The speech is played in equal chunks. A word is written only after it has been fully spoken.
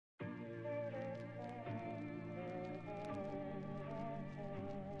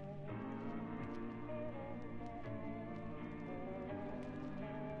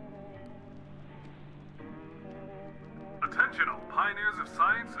pioneers of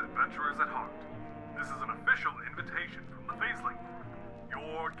science and adventurers at heart. This is an official invitation from the Phaselink,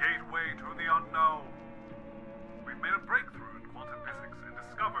 your gateway to the unknown. We've made a breakthrough in quantum physics and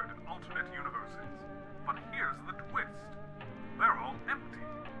discovered alternate universes. But here's the twist. They're all empty.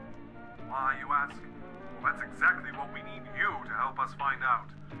 Why, you ask? Well, that's exactly what we need you to help us find out.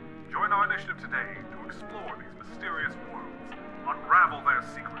 Join our initiative today to explore these mysterious worlds, unravel their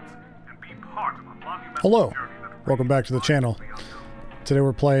secrets, and be part of a monumental Hello. journey that Welcome back to the channel. Today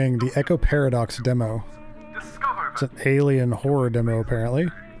we're playing the Echo Paradox demo. It's an alien horror demo apparently,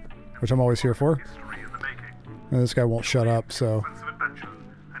 which I'm always here for. And this guy won't shut up, so...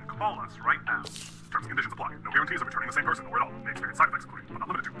 And call us right now. Terms and conditions apply. No guarantees of returning the same person or at all. May experience side effects including, but not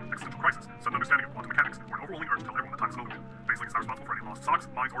limited to, existential crisis, sudden understanding of quantum mechanics, or an overwhelming urge to tell everyone that time is an illusion. Phaselink is not responsible for any lost socks,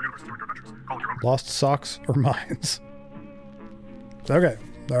 minds, or universes during your adventures. Call it your own... Lost socks or minds? Okay,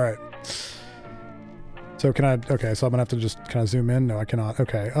 alright. So can I, okay, so I'm gonna have to just kind of zoom in? No, I cannot.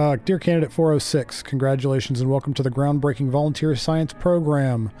 Okay, dear candidate 406, congratulations and welcome to the groundbreaking volunteer science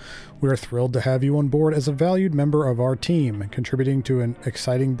program. We are thrilled to have you on board as a valued member of our team, contributing to an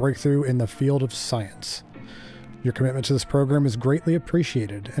exciting breakthrough in the field of science. Your commitment to this program is greatly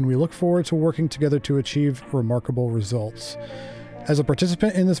appreciated, and we look forward to working together to achieve remarkable results. As a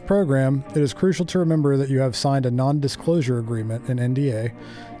participant in this program, it is crucial to remember that you have signed a non-disclosure agreement, an NDA,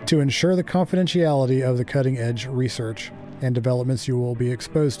 to ensure the confidentiality of the cutting-edge research and developments you will be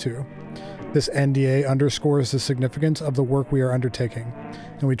exposed to. This NDA underscores the significance of the work we are undertaking,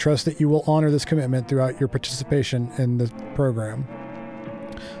 and we trust that you will honor this commitment throughout your participation in the program.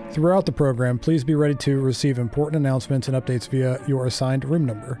 Throughout the program, please be ready to receive important announcements and updates via your assigned room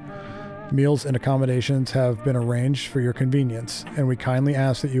number. Meals and accommodations have been arranged for your convenience, and we kindly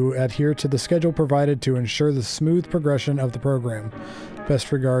ask that you adhere to the schedule provided to ensure the smooth progression of the program.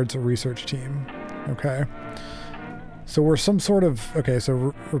 Best regards, research team. Okay. So we're some sort of... Okay,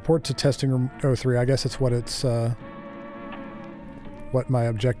 so report to testing room 03. I guess it's what it's... what my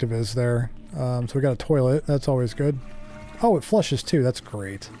objective is there. So we got a toilet. That's always good. Oh, it flushes too. That's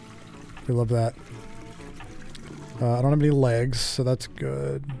great. We love that. I don't have any legs, so that's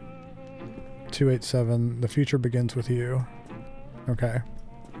good. 287. The future begins with you. Okay.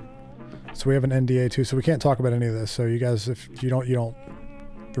 So we have an NDA too, so we can't talk about any of this. So you guys, if you don't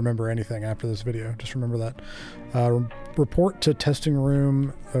remember anything after this video, just remember that. Report to testing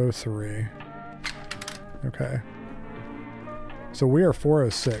room 03. Okay. So we are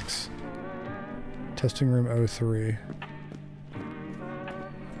 406. Testing room 03.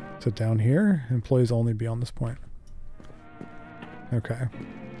 So down here, employees only beyond this point. Okay.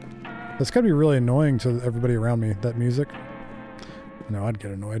 That's gotta be really annoying to everybody around me, that music. No, I'd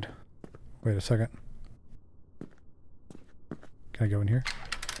get annoyed. Wait a second. Can I go in here?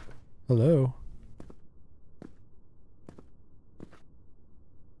 Hello?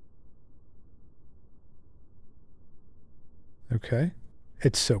 Okay.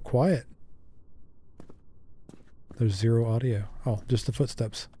 It's so quiet. There's zero audio. Oh, just the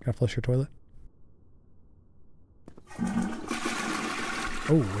footsteps. Can I flush your toilet?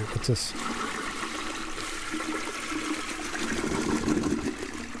 Oh, wait, what's this?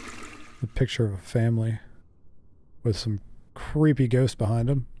 A picture of a family with some creepy ghost behind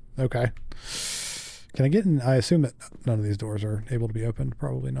them. Okay. Can I get in? I assume that none of these doors are able to be opened.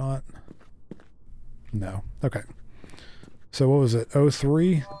 Probably not. No. Okay. So what was it?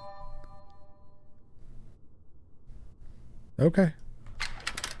 03? Okay.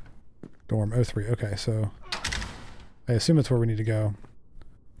 Dorm 03. Okay, so I assume that's where we need to go.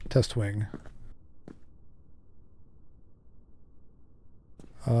 Test wing.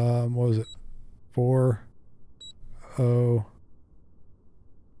 What was it? 408?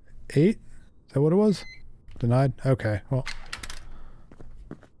 Is that what it was? Denied? Okay, well.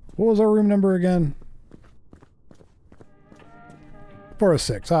 What was our room number again?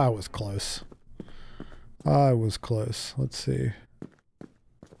 406. I was close. I was close. Let's see.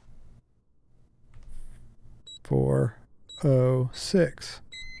 406.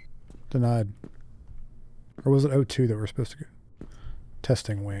 Denied. Or was it 02 that we're supposed to go?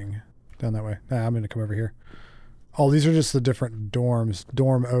 Testing wing. Down that way. Nah, I'm going to come over here. Oh, these are just the different dorms.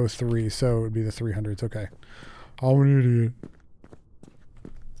 Dorm 03, so it would be the 300s. Okay. I'm an idiot.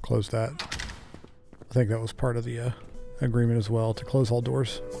 Close that. I think that was part of the agreement as well, to close all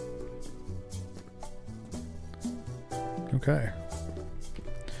doors. Okay.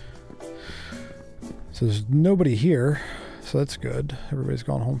 So there's nobody here, so that's good. Everybody's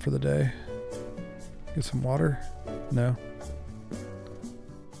gone home for the day. Get some water? No.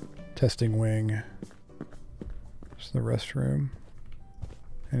 Testing wing. There's the restroom.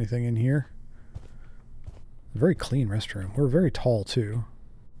 Anything in here? Very clean restroom. We're very tall, too.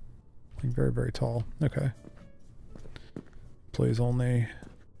 Like very, very tall. Okay. Employees only.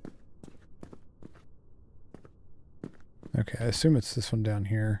 Okay, I assume it's this one down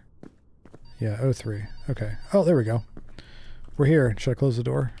here. Yeah, O3. Okay. Oh, there we go. We're here. Should I close the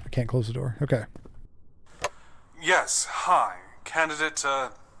door? I can't close the door. Okay. Yes, hi. Candidate,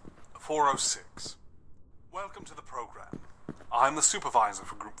 406. Welcome to the program. I'm the supervisor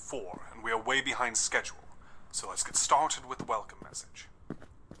for Group 4, and we are way behind schedule. So let's get started with the welcome message.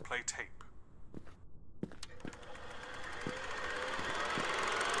 Play tape.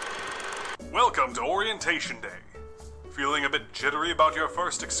 Welcome to Orientation Day. Feeling a bit jittery about your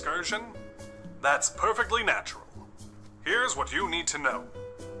first excursion? That's perfectly natural. Here's what you need to know.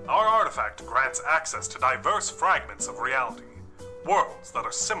 Our artifact grants access to diverse fragments of reality, worlds that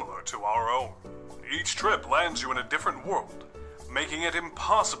are similar to our own. Each trip lands you in a different world, making it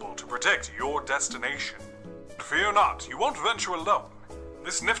impossible to predict your destination. Fear not, you won't venture alone.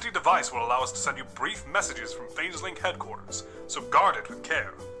 This nifty device will allow us to send you brief messages from Phaselink headquarters, so guard it with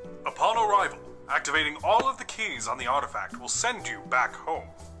care. Upon arrival, activating all of the keys on the artifact will send you back home.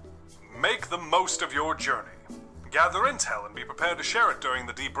 Make the most of your journey. Gather intel and be prepared to share it during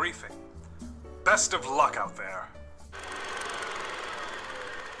the debriefing. Best of luck out there.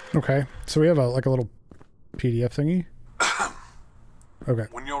 Okay, so we have a little PDF thingy. Okay.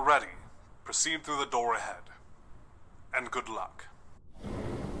 When you're ready, proceed through the door ahead. And good luck.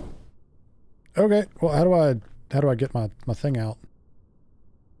 Okay. Well, how do I get my thing out?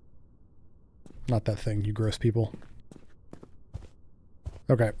 Not that thing, you gross people.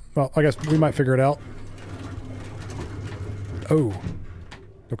 Okay. Well, I guess we might figure it out. Oh.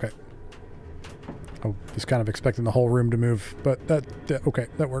 Okay. I was kind of expecting the whole room to move, but okay,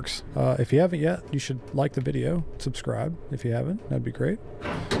 that works. If you haven't yet, you should like the video, subscribe if you haven't. That'd be great.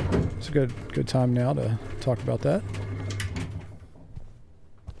 It's a good time now to talk about that.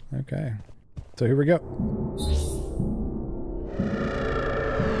 Okay. So here we go.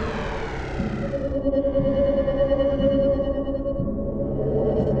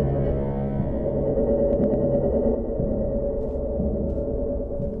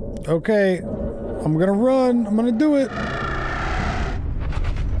 Okay, I'm gonna run. I'm gonna do it.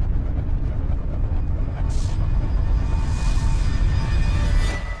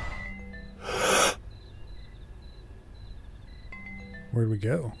 Where'd we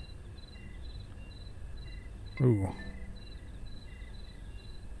go? Ooh.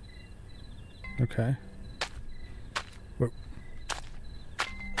 Okay. Whoa.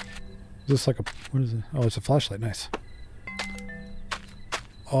 Is this like a... What is it? Oh, it's a flashlight. Nice.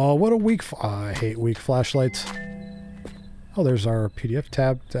 Oh, what a weak... I hate weak flashlights. Oh, there's our PDF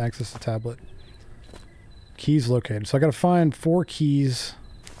tab to access the tablet. Keys located. So I gotta find 4 keys.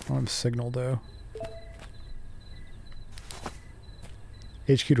 I don't have signal, though.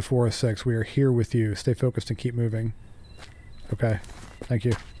 HQ to 406. We are here with you. Stay focused and keep moving. Okay. Thank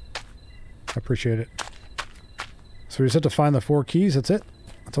you. I appreciate it. So we just have to find the 4 keys. That's it.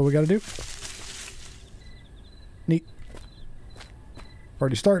 That's all we gotta do. Neat.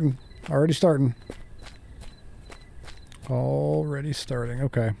 Already starting. Already starting. Already starting.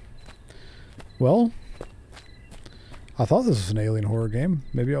 Okay. Well, I thought this was an alien horror game.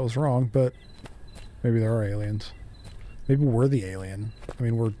 Maybe I was wrong, but maybe there are aliens. Maybe we're the alien. I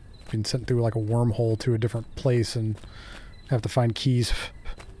mean, we're being sent through like a wormhole to a different place and have to find keys.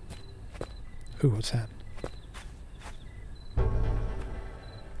 Ooh, what's that?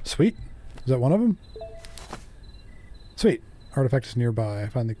 Sweet. Is that one of them? Sweet. Artifact is nearby. I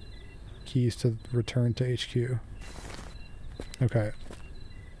find the keys to return to HQ. Okay.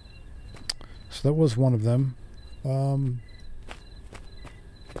 So that was one of them.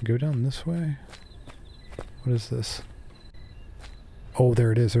 Go down this way. What is this? Oh,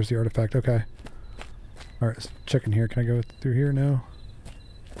 there it is. There's the artifact. Okay. Alright, let's check in here. Can I go through here? No.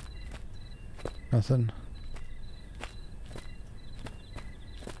 Nothing.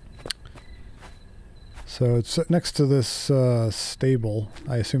 So it's next to this stable.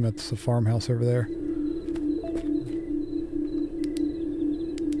 I assume that's the farmhouse over there.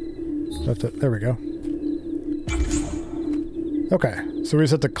 That's it. There we go. Okay, so we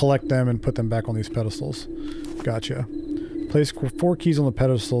just have to collect them and put them back on these pedestals. Gotcha. Place 4 keys on the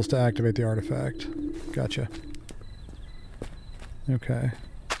pedestals to activate the artifact. Gotcha. Okay.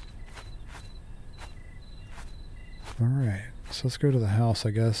 Alright, so let's go to the house,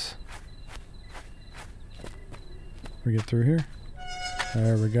 I guess. We get through here?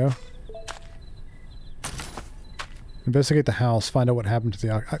 There we go. Investigate the house, find out what happened to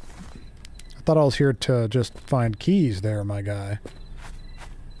the... I thought I was here to just find keys there, my guy.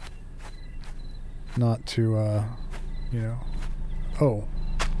 not to, you know... Oh,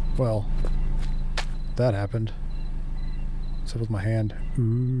 well, that happened. What's up with my hand?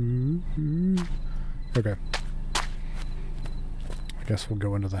 Ooh. Okay. I guess we'll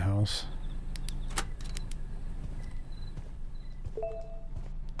go into the house.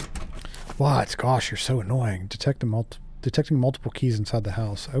 What? Gosh, you're so annoying. Detecting multiple keys inside the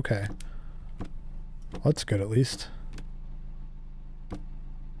house. Okay. Well, that's good, at least.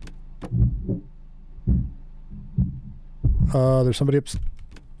 There's somebody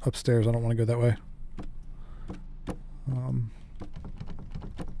upstairs. I don't want to go that way.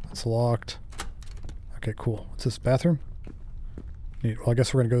 It's locked. Okay, cool. What's this? Bathroom? Neat. Well, I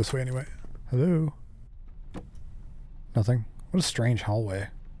guess we're going to go this way anyway. Hello? Nothing. What a strange hallway.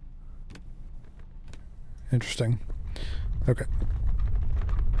 Interesting. Okay.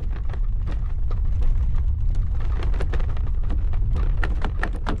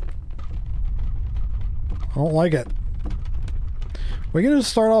 I don't like it. We're going to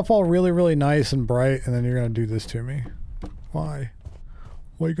start off all really, really nice and bright, and then you're going to do this to me. Why?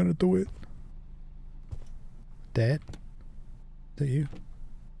 Why are you going to do it? Dad? Is that you?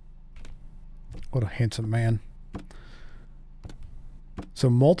 What a handsome man. So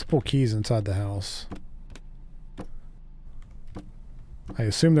multiple keys inside the house. I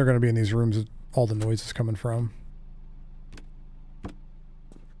assume they're going to be in these rooms that all the noise is coming from.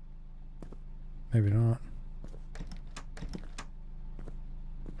 Maybe not.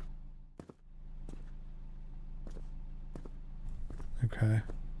 Okay.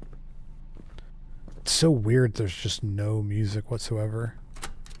 It's so weird there's just no music whatsoever.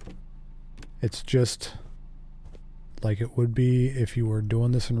 It's just like it would be if you were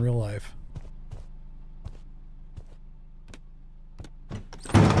doing this in real life.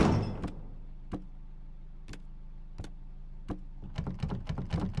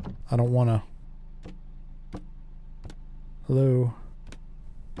 I don't want to... Hello?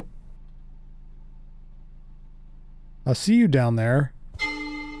 I see you down there.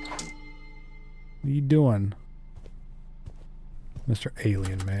 What are you doing? Mr.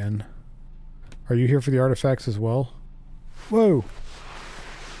 Alien Man. Are you here for the artifacts as well? Whoa!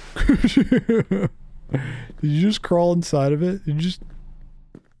 Did you just crawl inside of it? Did you just...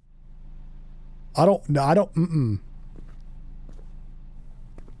 I don't...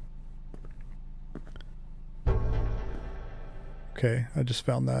 Okay, I just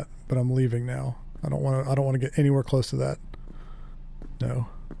found that, but I'm leaving now. I don't want to get anywhere close to that. No.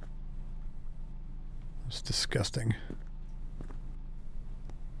 It's disgusting.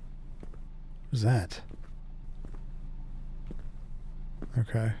 What's that?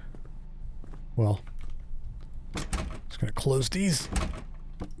 Okay. Well, just gonna close these.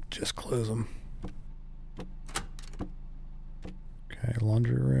 Just close them. Okay,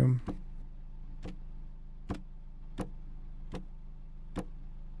 laundry room.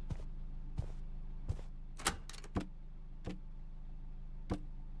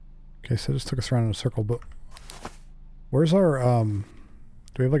 Okay, so it just took us around in a circle, but where's our, do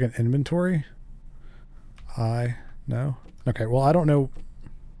we have like an inventory? No? Okay, well, I don't know.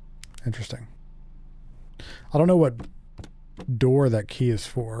 Interesting. I don't know what door that key is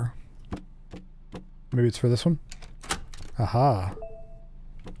for. Maybe it's for this one? Aha.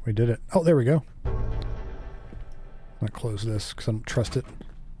 We did it. Oh, there we go. I'm gonna close this because I don't trust it.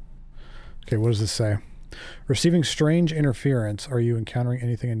 Okay, what does this say? Receiving strange interference. Are you encountering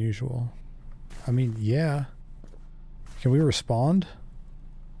anything unusual? I mean, yeah. Can we respond?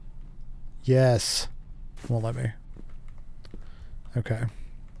 Yes. Won't let me. Okay.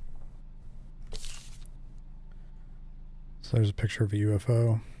 So there's a picture of a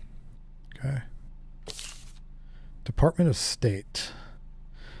UFO. Okay. Department of State.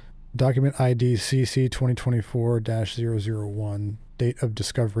 Document ID CC 2024-001. Date of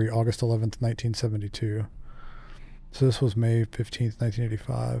discovery August 11th, 1972. So this was May 15th,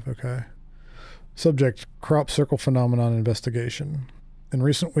 1985. Okay. Subject, crop circle phenomenon investigation. In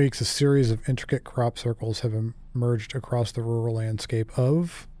recent weeks, a series of intricate crop circles have emerged across the rural landscape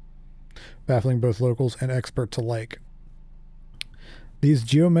of, baffling both locals and experts alike. These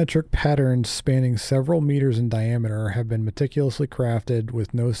geometric patterns spanning several meters in diameter have been meticulously crafted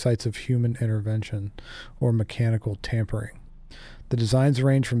with no sights of human intervention or mechanical tampering. The designs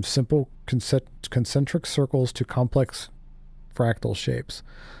range from simple concentric circles to complex fractal shapes,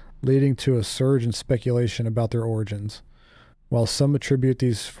 leading to a surge in speculation about their origins. While some attribute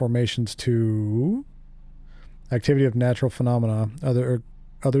these formations to activity of natural phenomena,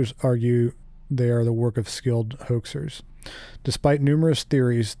 others argue they are the work of skilled hoaxers. Despite numerous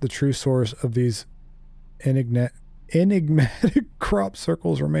theories, the true source of these Enigmatic crop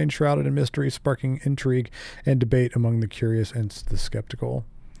circles remain shrouded in mystery, sparking intrigue and debate among the curious and the skeptical.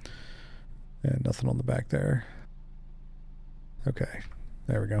 And nothing on the back there. Okay,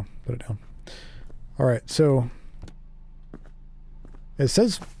 there we go. Put it down. All right, so it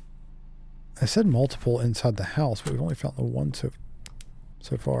says, I said multiple inside the house, but we've only found the one so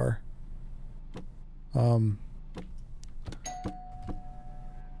far.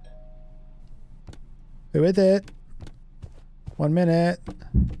 Wait with it. 1 minute.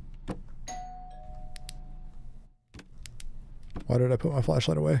 Why did I put my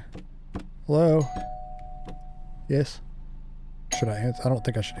flashlight away? Hello? Yes? Should I answer? I don't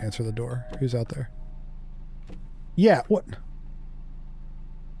think I should answer the door. Who's out there? Yeah, what?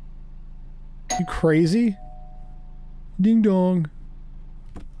 You crazy? Ding dong.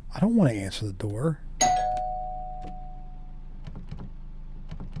 I don't want to answer the door.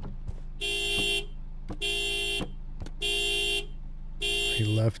 He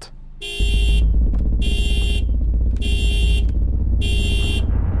left.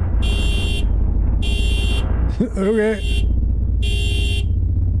 Okay.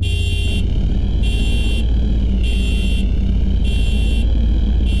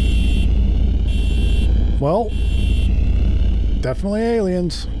 Well, definitely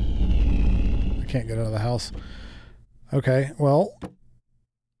aliens. I can't get out of the house. Okay, well,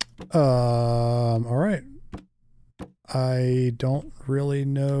 all right. I don't really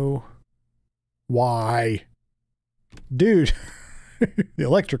know why. Dude, the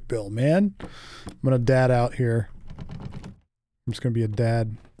electric bill, man. I'm gonna dad out here. I'm just gonna be a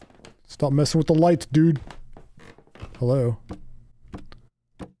dad. Stop messing with the lights, dude. Hello.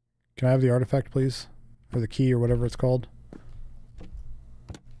 Can I have the artifact, please? Or the key or whatever it's called.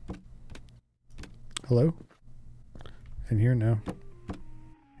 Hello? In here? No.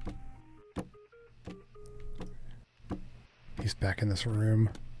 He's back in this room.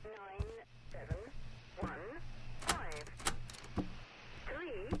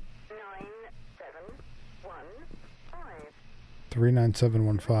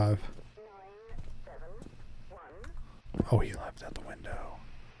 39715. Oh, he left out the window.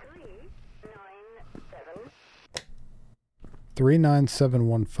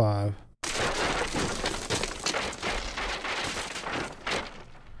 39715.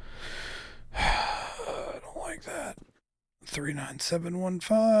 I don't like that.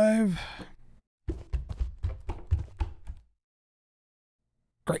 39715.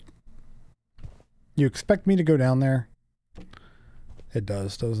 Great. You expect me to go down there? It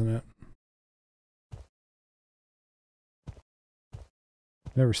does, doesn't it?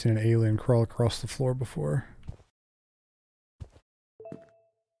 Never seen an alien crawl across the floor before.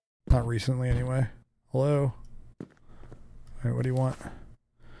 Not recently, anyway. Hello? Alright, what do you want?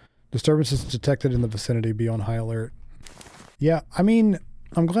 Disturbances detected in the vicinity. Be on high alert. Yeah, I mean,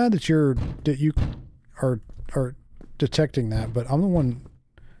 I'm glad that you are detecting that, but I'm the one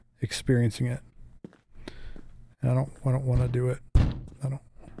experiencing it. And I don't want to do it. I don't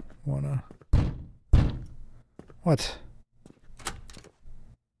want to. What?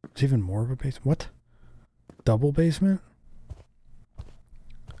 It's even more of a basement. What? Double basement?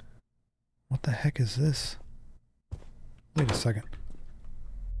 What the heck is this? Wait a second.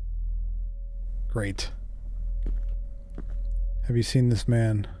 Great. Have you seen this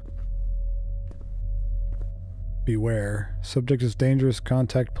man? Beware. Subject is dangerous.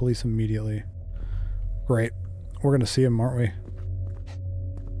 Contact police immediately. Great. We're gonna see him, aren't we?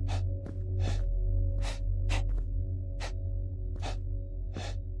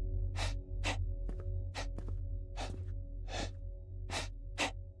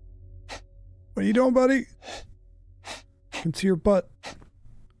 What are you doing, buddy? I can see your butt.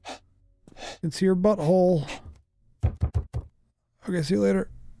 I can see your butthole. Okay, see you later.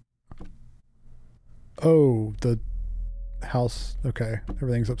 Oh, the house. Okay,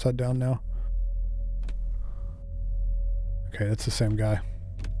 everything's upside down now. Okay, that's the same guy.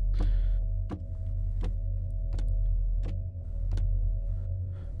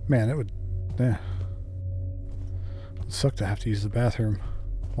 Man, it would... Yeah. It would suck to have to use the bathroom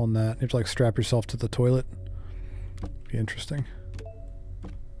on that. You have to like strap yourself to the toilet. Be interesting.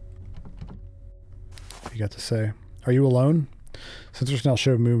 What you got to say? Are you alone? Sensors now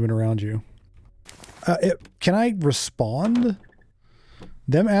show movement around you. Can I respond?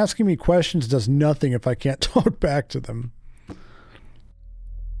 Them asking me questions does nothing if I can't talk back to them.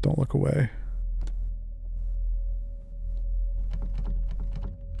 Don't look away.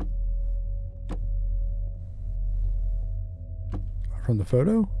 From the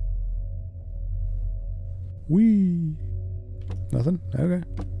photo? Whee! Nothing? Okay.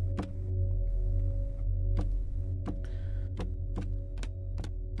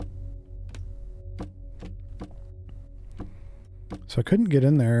 So I couldn't get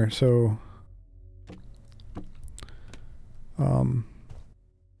in there, so... Okay,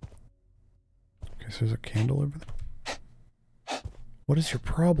 so there's a candle over there. What is your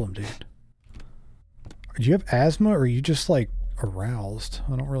problem, dude? Do you have asthma, or are you just, like, aroused?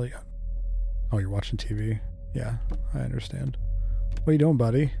 I don't really... Oh, you're watching TV? Yeah, I understand. What are you doing,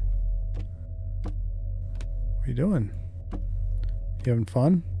 buddy? What are you doing? You having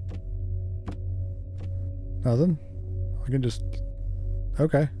fun? Nothing? I can just...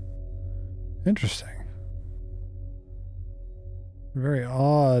 Okay. Interesting. Very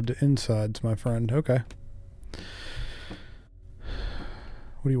odd insides, my friend. Okay.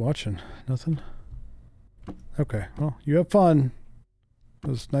 What are you watching? Nothing? Okay. Well, you have fun. It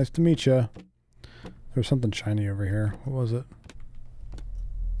was nice to meet you. There's something shiny over here. What was it?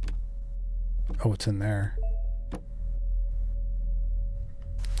 Oh, it's in there.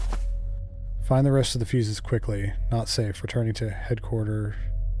 Find the rest of the fuses quickly. Not safe. Returning to headquarters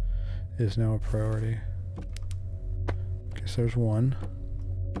is now a priority. Okay, so there's one.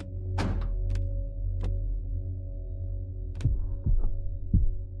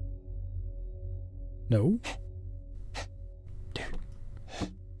 No. Dude.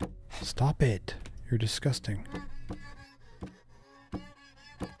 Stop it. You're disgusting.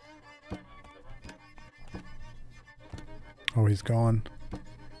 Oh, he's gone.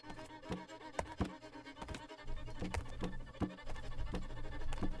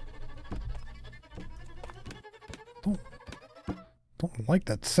 Don't like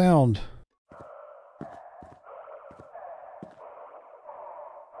that sound.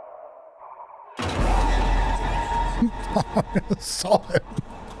 I saw him.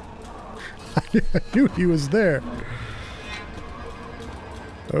 I knew he was there.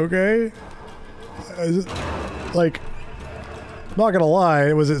 Okay. Like, I'm not gonna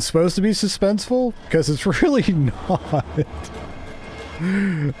lie, was it supposed to be suspenseful? Because it's really not.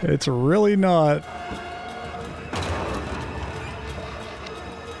 It's really not.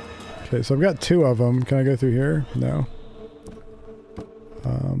 Okay, so I've got two of them. Can I go through here? No.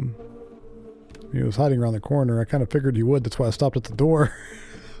 He was hiding around the corner. I kind of figured he would. That's why I stopped at the door.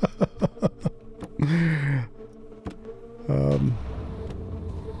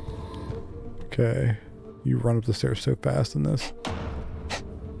 Okay. You run up the stairs so fast in this.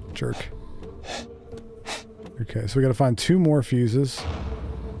 Jerk. Okay, so we gotta find two more fuses.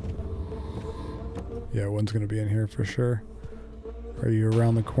 Yeah, one's gonna be in here for sure. Are you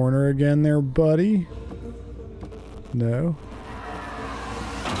around the corner again there, buddy? No.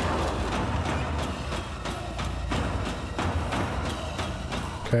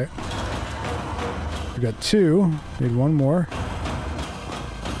 Okay. We got two. Need one more.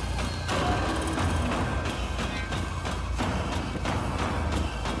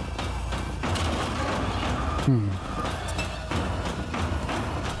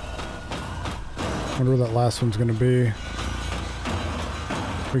 Wonder where that last one's gonna be.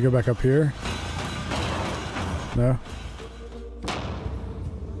 Can we go back up here? No?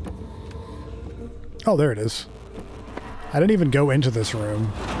 Oh, there it is. I didn't even go into this room.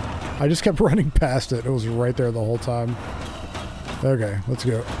 I just kept running past it. It was right there the whole time. Okay, let's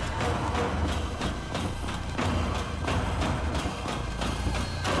go.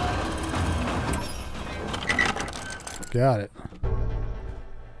 Got it.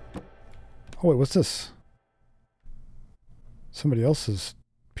 Oh wait, what's this? Somebody else's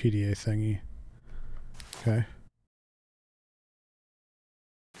PDA thingy. Okay.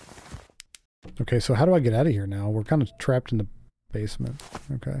 Okay, so how do I get out of here now? We're kind of trapped in the basement.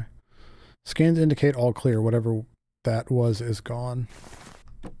 Okay. Scans indicate all clear. Whatever that was is gone.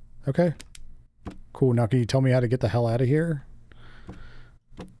 Okay. Cool. Now can you tell me how to get the hell out of here?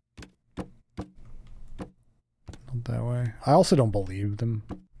 Not that way. I also don't believe them.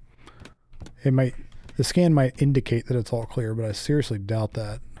 It might... The scan might indicate that it's all clear, but I seriously doubt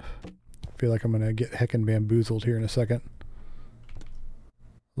that. I feel like I'm going to get heckin' bamboozled here in a second.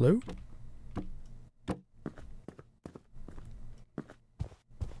 Hello?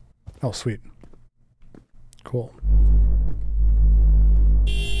 Oh, sweet. Cool.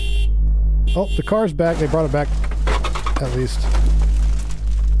 Oh, the car's back. They brought it back, at least.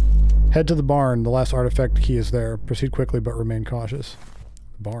 Head to the barn. The last artifact key is there. Proceed quickly, but remain cautious.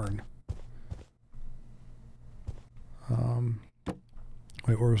 The barn.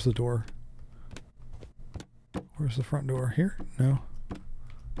 Wait, where was the door? Where's the front door? Here? No.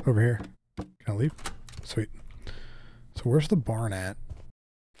 Over here. Can I leave? Sweet. So where's the barn at?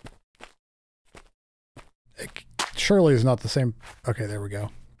 It surely is not the same. Okay, there we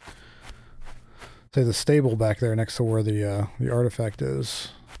go. Say the stable back there next to where the artifact is.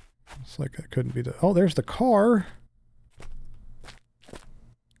 It's like it couldn't be the... Oh, there's the car.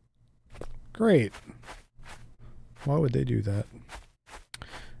 Great. Why would they do that?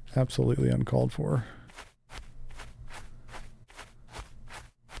 Absolutely uncalled for.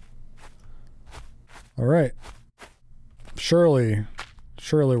 All right. Surely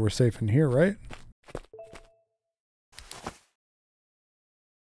we're safe in here, right?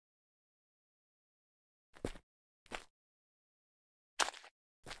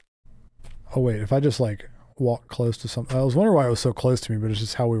 Oh wait, if I just like walk close to something, I was wondering why it was so close to me, but it's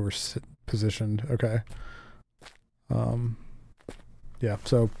just how we were positioned. Okay. Yeah,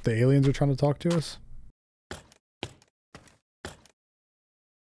 so the aliens are trying to talk to us.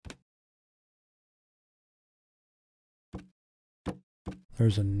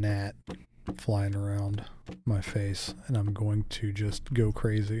 There's a gnat flying around my face, and I'm going to just go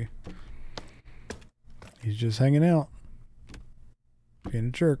crazy. He's just hanging out, being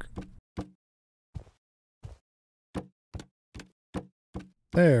a jerk.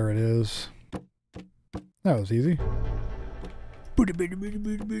 There it is. That was easy.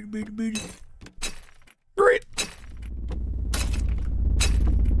 Great!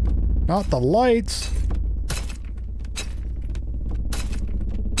 Not the lights!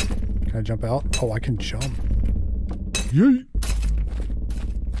 Can I jump out? Oh, I can jump. Yeet!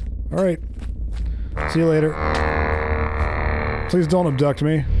 Alright. See you later. Please don't abduct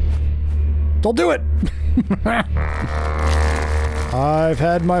me. Don't do it! I've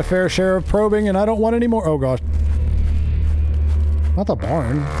had my fair share of probing and I don't want any more. Oh gosh. Not the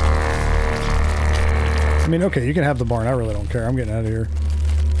barn. I mean, okay, you can have the barn. I really don't care. I'm getting out of here.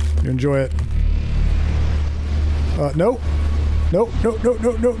 You enjoy it. No. No, no, no,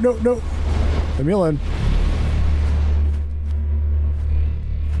 no, no, no, no. Leave me alone.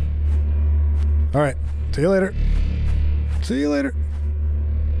 All right. See you later. See you later.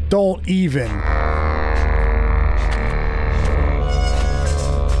 Don't even.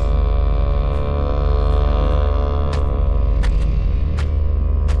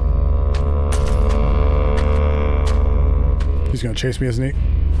 He's gonna chase me, isn't he?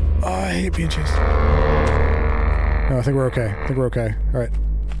 Oh, I hate being chased. No, I think we're okay. I think we're okay. All right.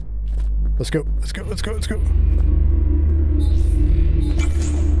 Let's go. Let's go. Let's go. Let's go.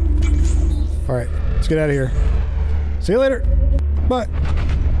 All right. Let's get out of here. See you later. Bye.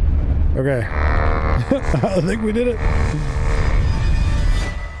 Okay. I think we did it. I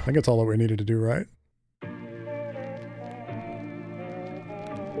think that's all that we needed to do, right?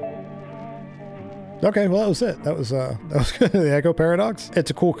 Okay, well that was it. That was the Echo Paradox.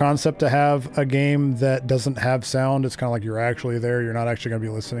 It's a cool concept to have a game that doesn't have sound. It's kind of like you're actually there. You're not actually going to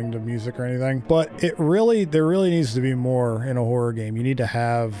be listening to music or anything. But there really needs to be more in a horror game. You need to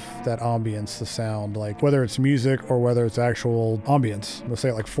have that ambience, the sound, like whether it's music or whether it's actual ambience. Let's say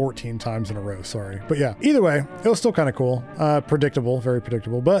it like 14 times in a row. Sorry, but yeah. Either way, it was still kind of cool. Predictable, very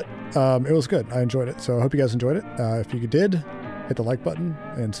predictable, but it was good. I enjoyed it. So I hope you guys enjoyed it. If you did, hit the like button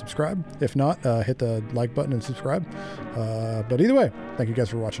and subscribe. If not, hit the like button and subscribe. But either way, thank you guys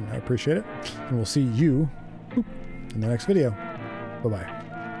for watching. I appreciate it. And we'll see you in the next video. Bye-bye.